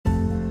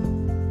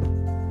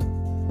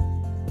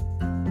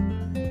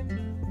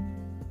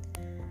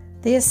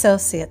The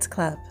Associates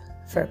Club,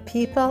 for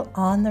people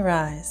on the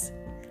rise.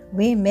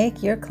 We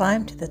make your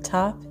climb to the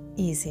top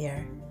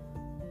easier.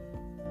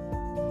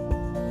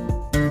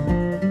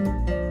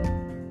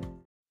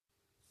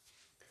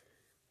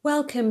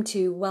 Welcome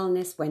to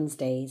Wellness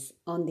Wednesdays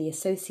on the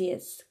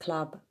Associates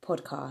Club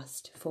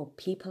podcast for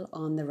people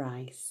on the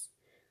rise.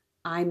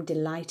 I'm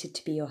delighted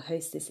to be your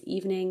host this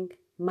evening.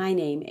 My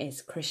name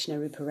is Krishna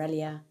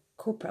Ruparelia,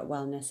 corporate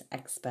wellness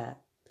expert.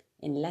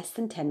 In less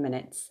than 10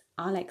 minutes,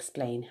 I'll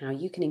explain how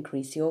you can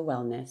increase your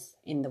wellness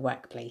in the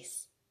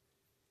workplace.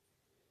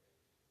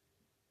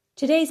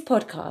 Today's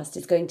podcast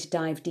is going to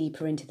dive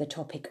deeper into the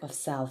topic of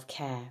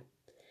self-care.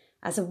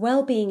 As a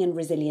well-being and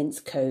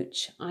resilience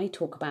coach, I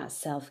talk about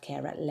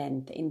self-care at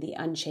length in the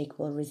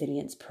Unshakable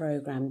Resilience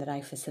program that I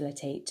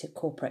facilitate to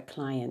corporate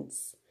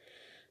clients.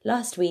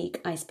 Last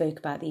week, I spoke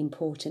about the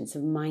importance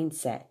of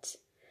mindset.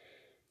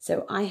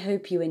 So I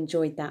hope you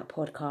enjoyed that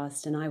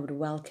podcast and I would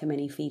welcome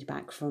any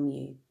feedback from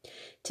you.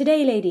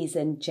 Today, ladies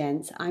and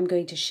gents, I'm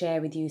going to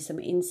share with you some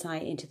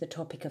insight into the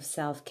topic of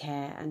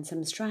self-care and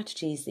some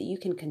strategies that you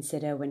can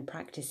consider when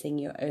practicing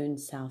your own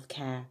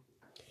self-care.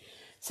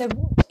 So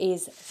what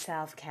is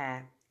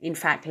self-care? In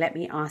fact, let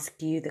me ask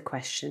you the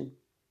question.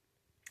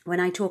 When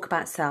I talk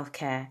about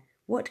self-care,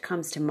 what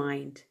comes to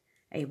mind?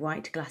 A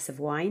white glass of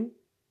wine?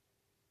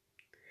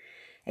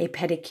 A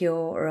pedicure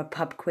or a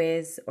pub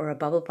quiz or a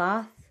bubble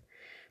bath?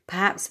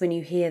 Perhaps when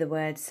you hear the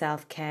word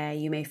self-care,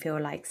 you may feel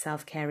like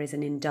self-care is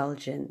an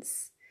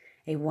indulgence,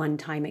 a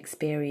one-time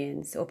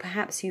experience, or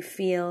perhaps you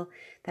feel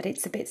that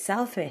it's a bit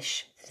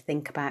selfish to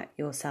think about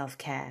your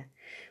self-care.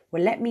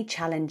 Well, let me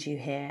challenge you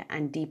here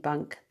and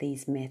debunk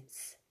these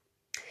myths.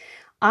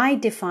 I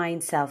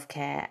define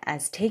self-care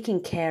as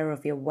taking care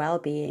of your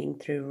well-being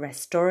through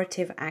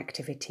restorative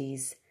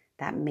activities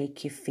that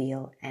make you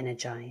feel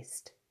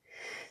energized.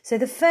 So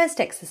the first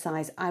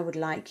exercise I would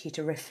like you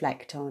to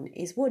reflect on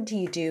is, what do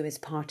you do as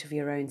part of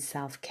your own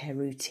self-care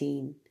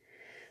routine?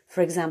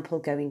 For example,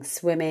 going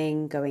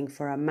swimming, going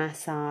for a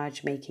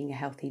massage, making a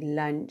healthy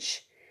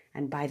lunch.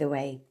 And by the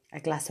way,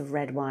 a glass of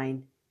red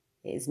wine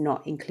is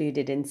not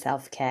included in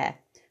self-care,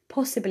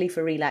 possibly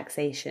for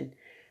relaxation.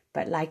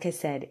 But like I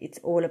said, it's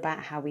all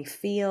about how we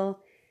feel.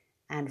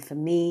 And for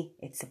me,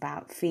 it's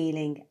about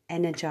feeling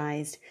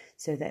energized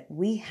so that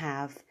we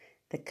have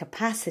the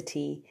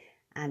capacity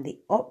and the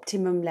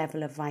optimum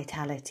level of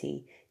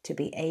vitality to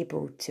be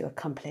able to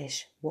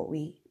accomplish what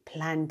we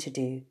plan to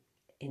do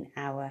in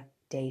our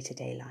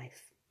day-to-day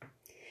life.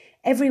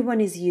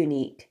 Everyone is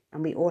unique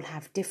and we all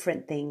have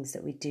different things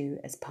that we do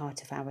as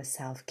part of our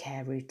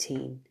self-care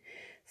routine.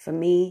 For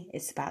me,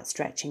 it's about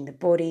stretching the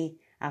body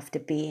after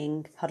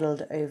being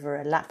huddled over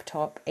a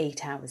laptop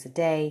 8 hours a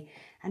day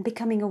and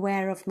becoming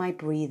aware of my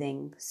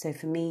breathing. So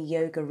for me,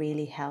 yoga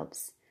really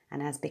helps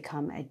and has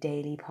become a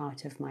daily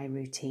part of my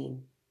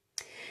routine.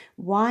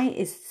 Why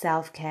is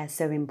self-care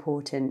so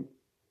important?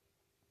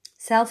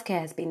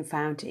 Self-care has been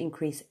found to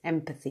increase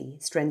empathy,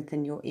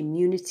 strengthen your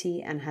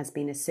immunity, and has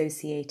been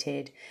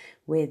associated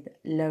with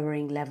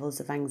lowering levels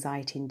of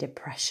anxiety and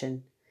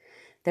depression.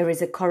 There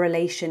is a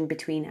correlation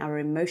between our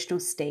emotional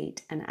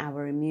state and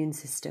our immune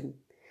system.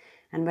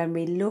 And when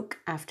we look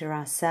after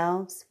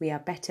ourselves, we are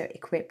better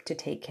equipped to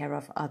take care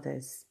of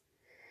others.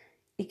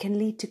 It can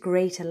lead to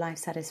greater life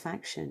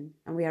satisfaction,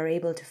 and we are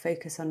able to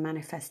focus on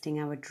manifesting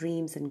our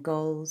dreams and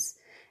goals,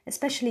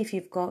 especially if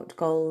you've got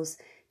goals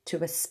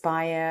to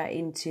aspire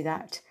into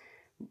that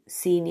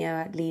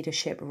senior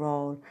leadership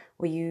role,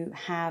 or you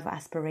have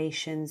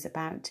aspirations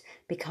about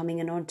becoming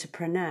an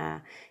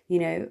entrepreneur.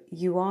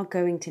 You are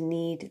going to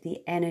need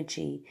the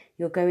energy,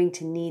 you're going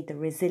to need the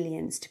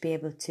resilience to be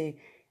able to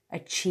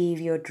achieve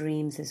your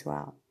dreams as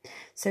well.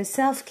 So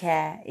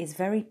self-care is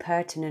very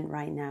pertinent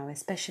right now,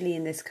 especially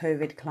in this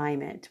COVID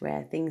climate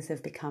where things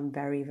have become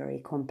very, very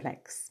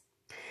complex.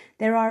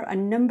 There are a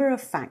number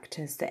of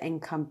factors that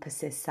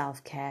encompasses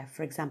self-care,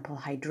 for example,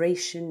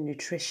 hydration,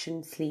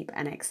 nutrition, sleep,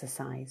 and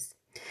exercise.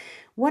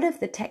 One of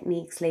the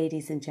techniques,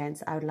 ladies and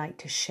gents, I would like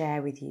to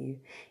share with you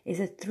is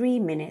a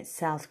 3-minute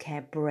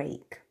self-care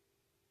break.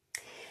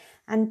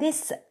 And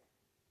this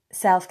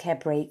self-care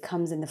break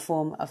comes in the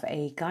form of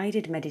a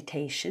guided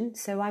meditation.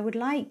 So I would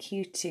like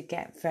you to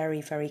get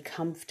very, very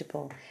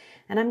comfortable.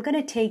 And I'm going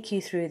to take you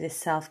through this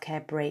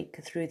self-care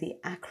break through the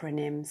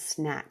acronym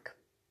SNACK.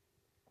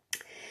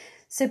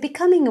 So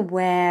becoming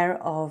aware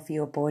of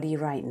your body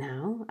right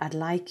now, I'd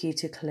like you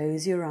to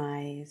close your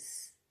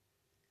eyes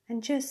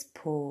and just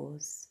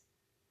pause.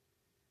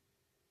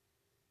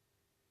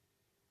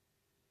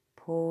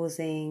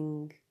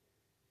 Pausing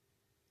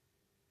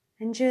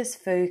and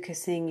just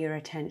focusing your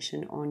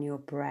attention on your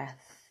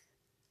breath.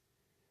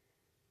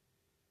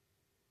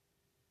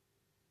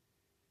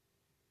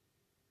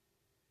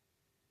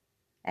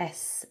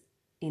 S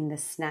in the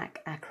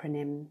SNACK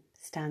acronym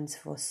stands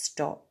for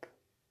stop.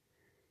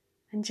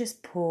 And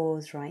just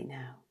pause right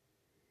now,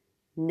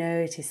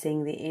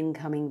 noticing the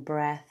incoming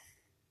breath,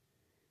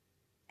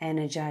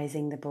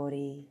 energizing the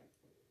body,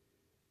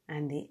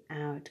 and the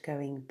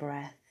outgoing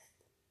breath,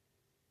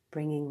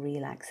 bringing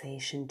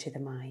relaxation to the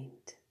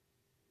mind.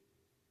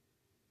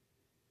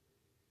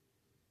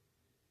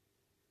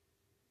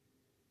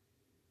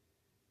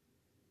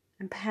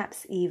 And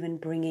perhaps even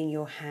bringing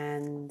your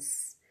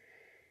hands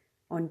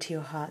onto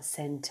your heart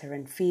center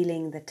and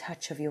feeling the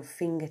touch of your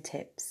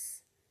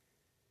fingertips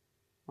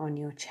on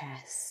your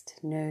chest,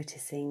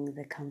 noticing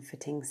the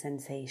comforting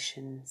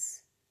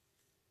sensations.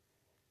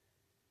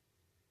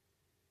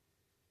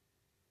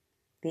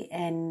 The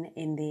N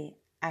in the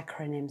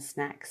acronym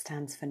SNAC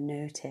stands for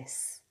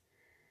notice.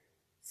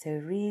 So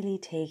really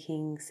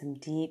taking some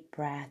deep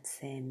breaths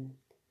in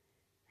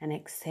and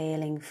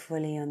exhaling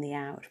fully on the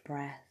out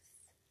breath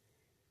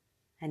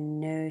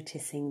and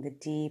noticing the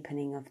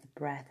deepening of the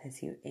breath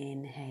as you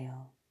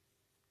inhale.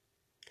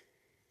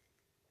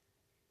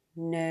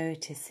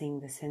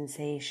 Noticing the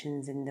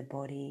sensations in the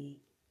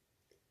body,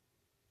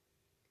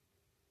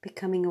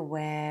 becoming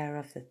aware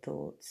of the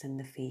thoughts and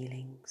the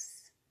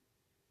feelings.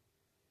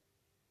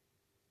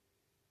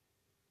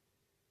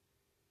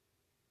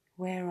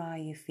 Where are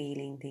you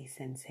feeling these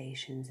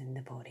sensations in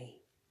the body?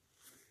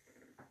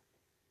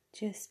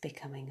 Just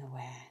becoming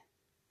aware.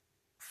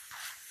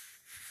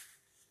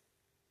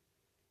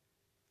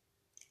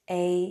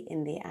 A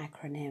in the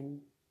acronym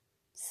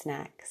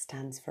SNAC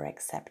stands for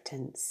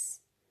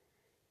acceptance.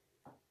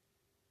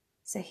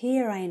 So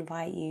here I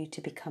invite you to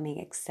becoming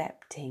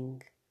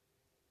accepting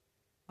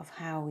of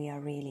how we are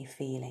really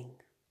feeling.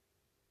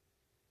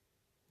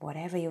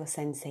 Whatever your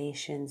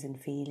sensations and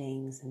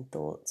feelings and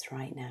thoughts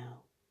right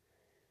now,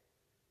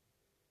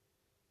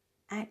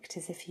 act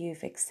as if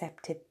you've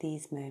accepted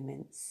these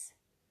moments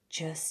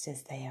just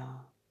as they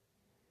are.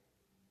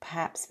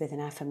 Perhaps with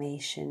an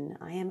affirmation,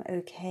 I am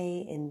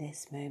okay in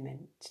this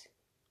moment.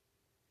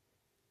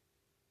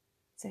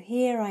 So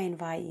here I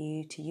invite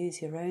you to use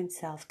your own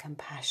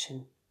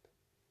self-compassion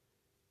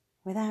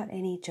without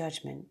any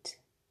judgment,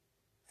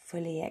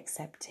 fully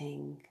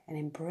accepting and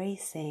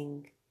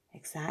embracing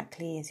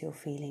exactly as you're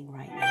feeling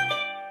right now.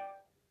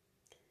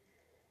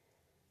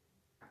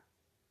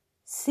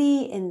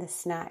 C in the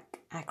SNAC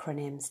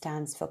acronym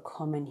stands for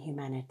common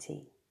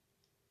humanity.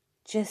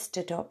 Just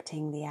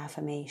adopting the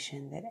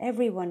affirmation that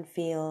everyone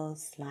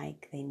feels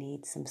like they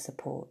need some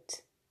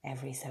support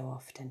every so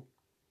often.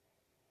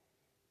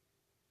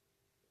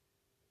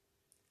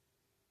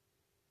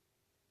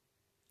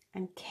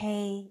 And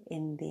K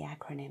in the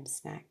acronym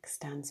SNAC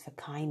stands for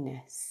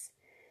kindness.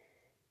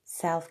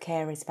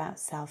 Self-care is about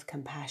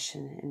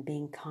self-compassion and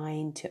being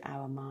kind to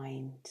our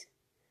mind.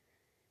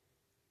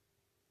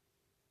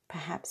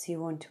 Perhaps you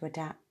want to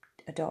adopt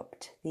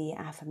the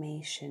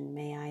affirmation,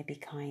 may I be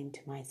kind to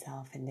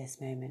myself in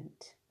this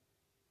moment.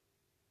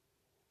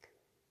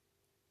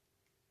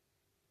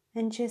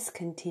 And just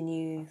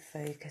continue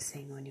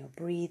focusing on your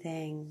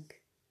breathing,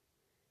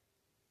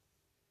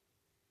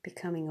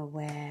 becoming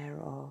aware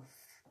of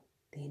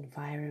the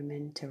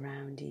environment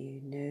around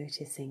you,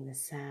 noticing the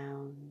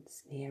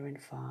sounds near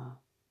and far.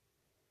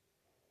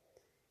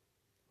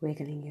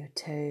 Wiggling your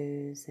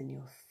toes and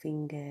your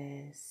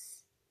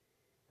fingers.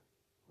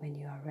 When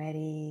you are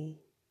ready,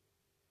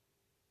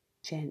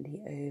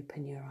 gently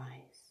open your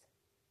eyes.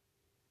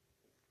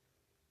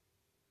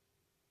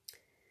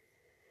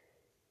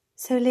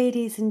 So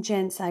ladies and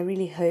gents, I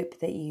really hope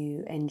that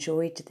you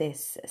enjoyed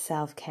this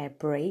self-care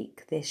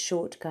break. This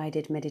short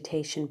guided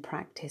meditation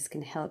practice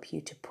can help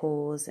you to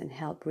pause and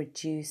help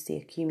reduce the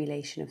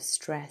accumulation of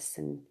stress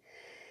and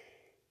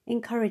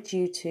encourage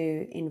you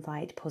to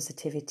invite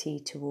positivity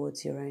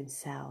towards your own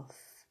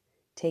self.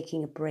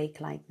 Taking a break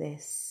like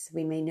this,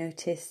 we may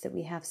notice that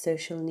we have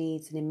social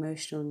needs and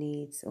emotional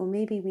needs, or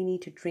maybe we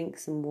need to drink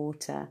some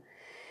water.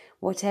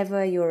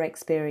 Whatever your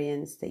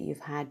experience that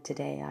you've had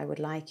today, I would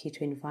like you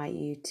to invite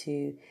you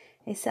to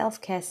a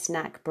self-care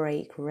snack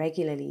break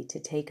regularly to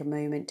take a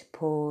moment to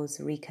pause,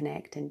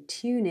 reconnect, and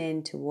tune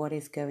in to what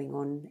is going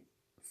on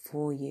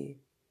for you.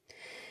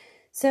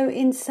 So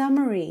in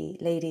summary,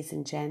 ladies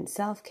and gents,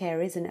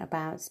 self-care isn't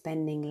about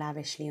spending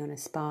lavishly on a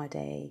spa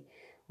day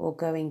or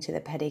going to the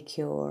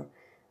pedicure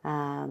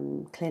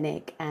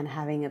clinic and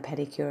having a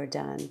pedicure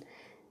done.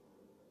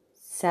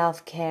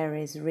 Self-care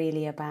is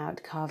really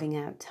about carving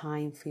out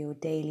time for your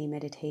daily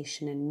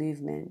meditation and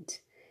movement,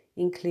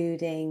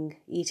 including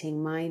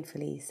eating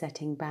mindfully,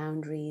 setting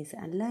boundaries,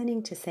 and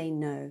learning to say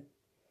no.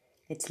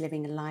 It's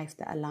living a life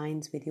that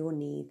aligns with your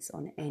needs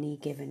on any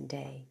given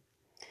day.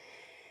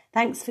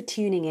 Thanks for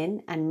tuning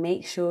in, and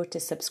make sure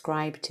to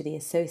subscribe to the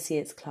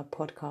Associates Club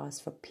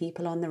podcast for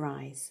people on the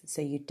rise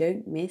so you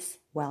don't miss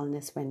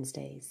Wellness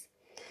Wednesdays.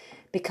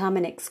 Become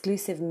an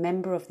exclusive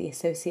member of the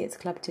Associates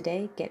Club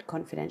today. Get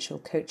confidential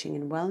coaching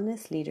in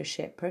wellness,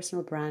 leadership,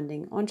 personal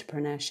branding,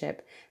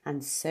 entrepreneurship,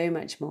 and so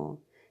much more.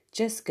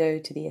 Just go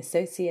to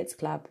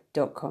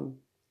theassociatesclub.com.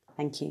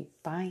 Thank you.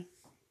 Bye.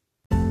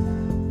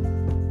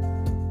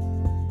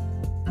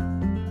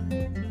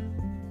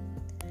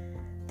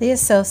 The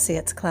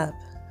Associates Club,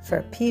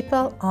 for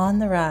people on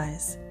the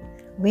rise.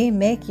 We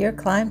make your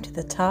climb to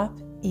the top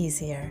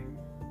easier.